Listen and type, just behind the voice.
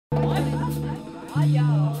Ah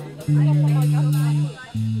ja, das ist doch schon mal ganz gut.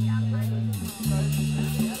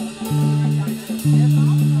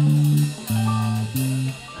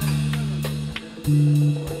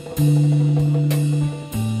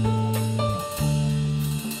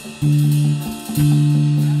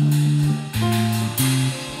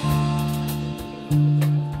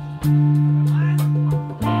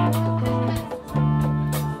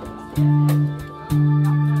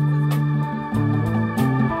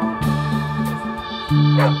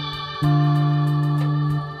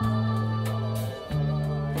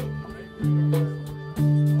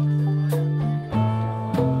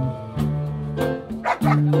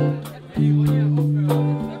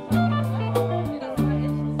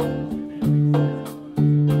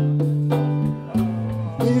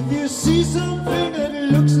 If you see something that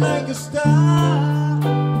looks like a star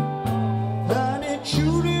and it's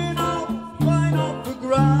shooting out fine off the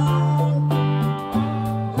ground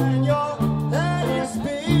and your head is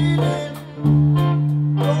spinning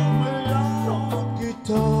from a loud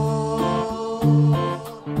guitar,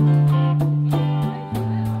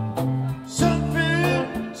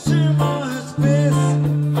 something similar as this.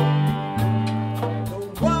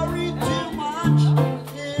 Don't worry too much,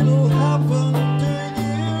 it'll happen.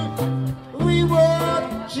 We were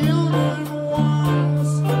children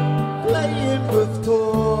once, playing with toys,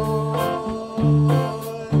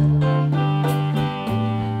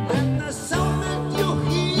 and the sound that you're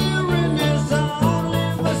hearing is only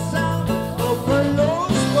the sound of a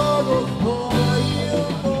lost bottle fire,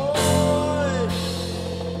 boy.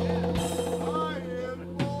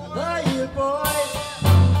 Fire, boy.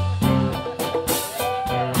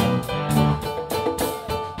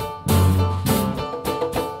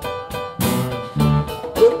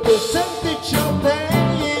 The percentage of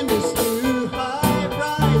paying is too high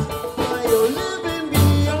price. While you're living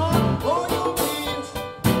beyond all your means,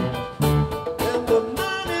 and the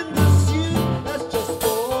man in the suit has just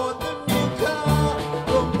bought the new car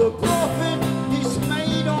from the profit he's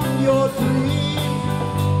made on your dream.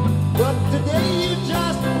 But today you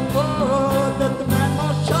just heard that the man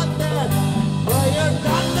was shot dead by a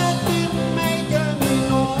gun that didn't make any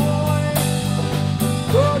noise.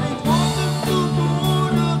 But it wasn't too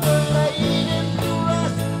good of the lady in the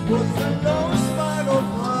rest, was the low spot of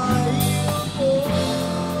high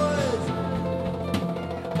boys.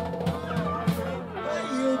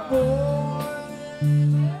 High boys.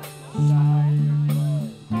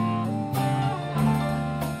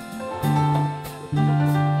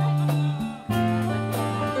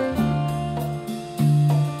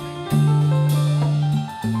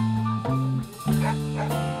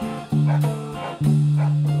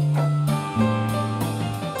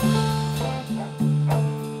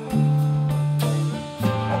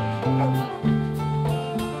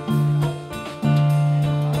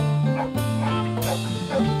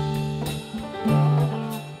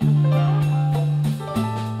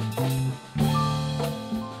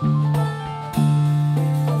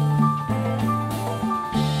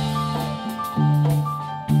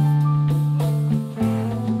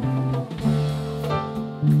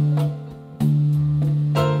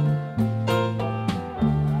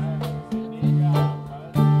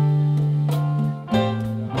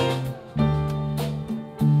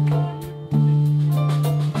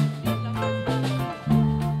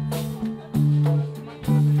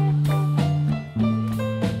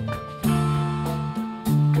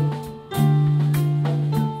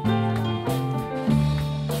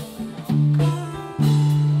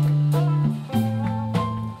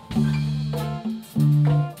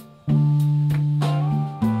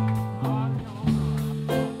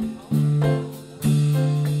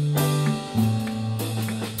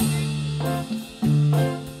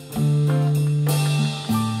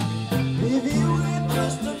 If you had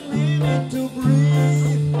just a minute to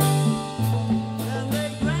breathe, and they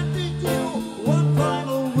granted you one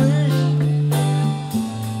final wish,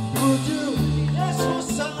 would you ask for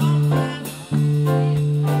something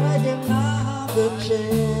like another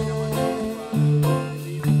chance?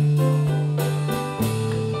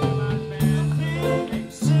 Nothing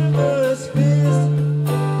simple as this.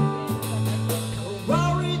 Don't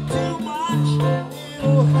worry too much,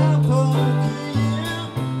 it'll happen to you.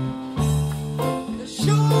 The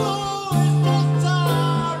show is not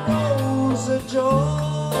sorrows a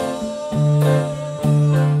joy.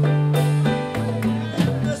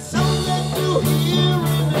 The sound that you're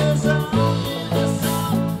hearing is only the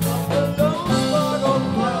sound of the low spot of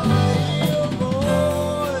fire.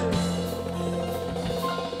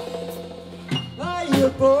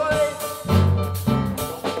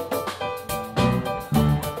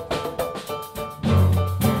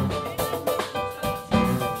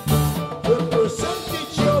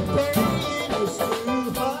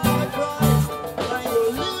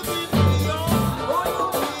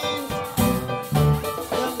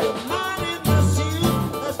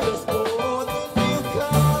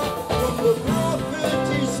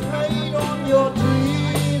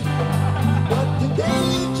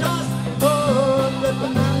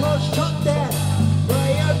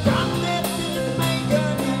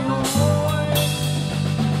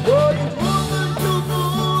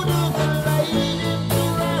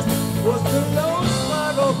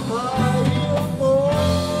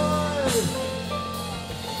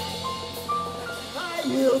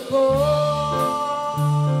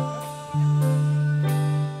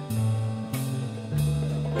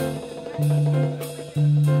 Thank you.